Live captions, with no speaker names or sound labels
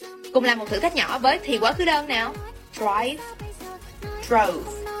Cùng làm một thử thách nhỏ với thì quá khứ đơn nào. Drive,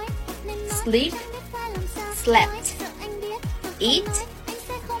 drove. Sleep, slept. Eat,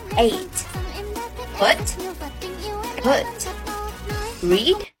 ate. Put, put.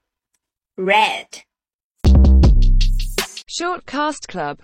 Read, read. Shortcast Club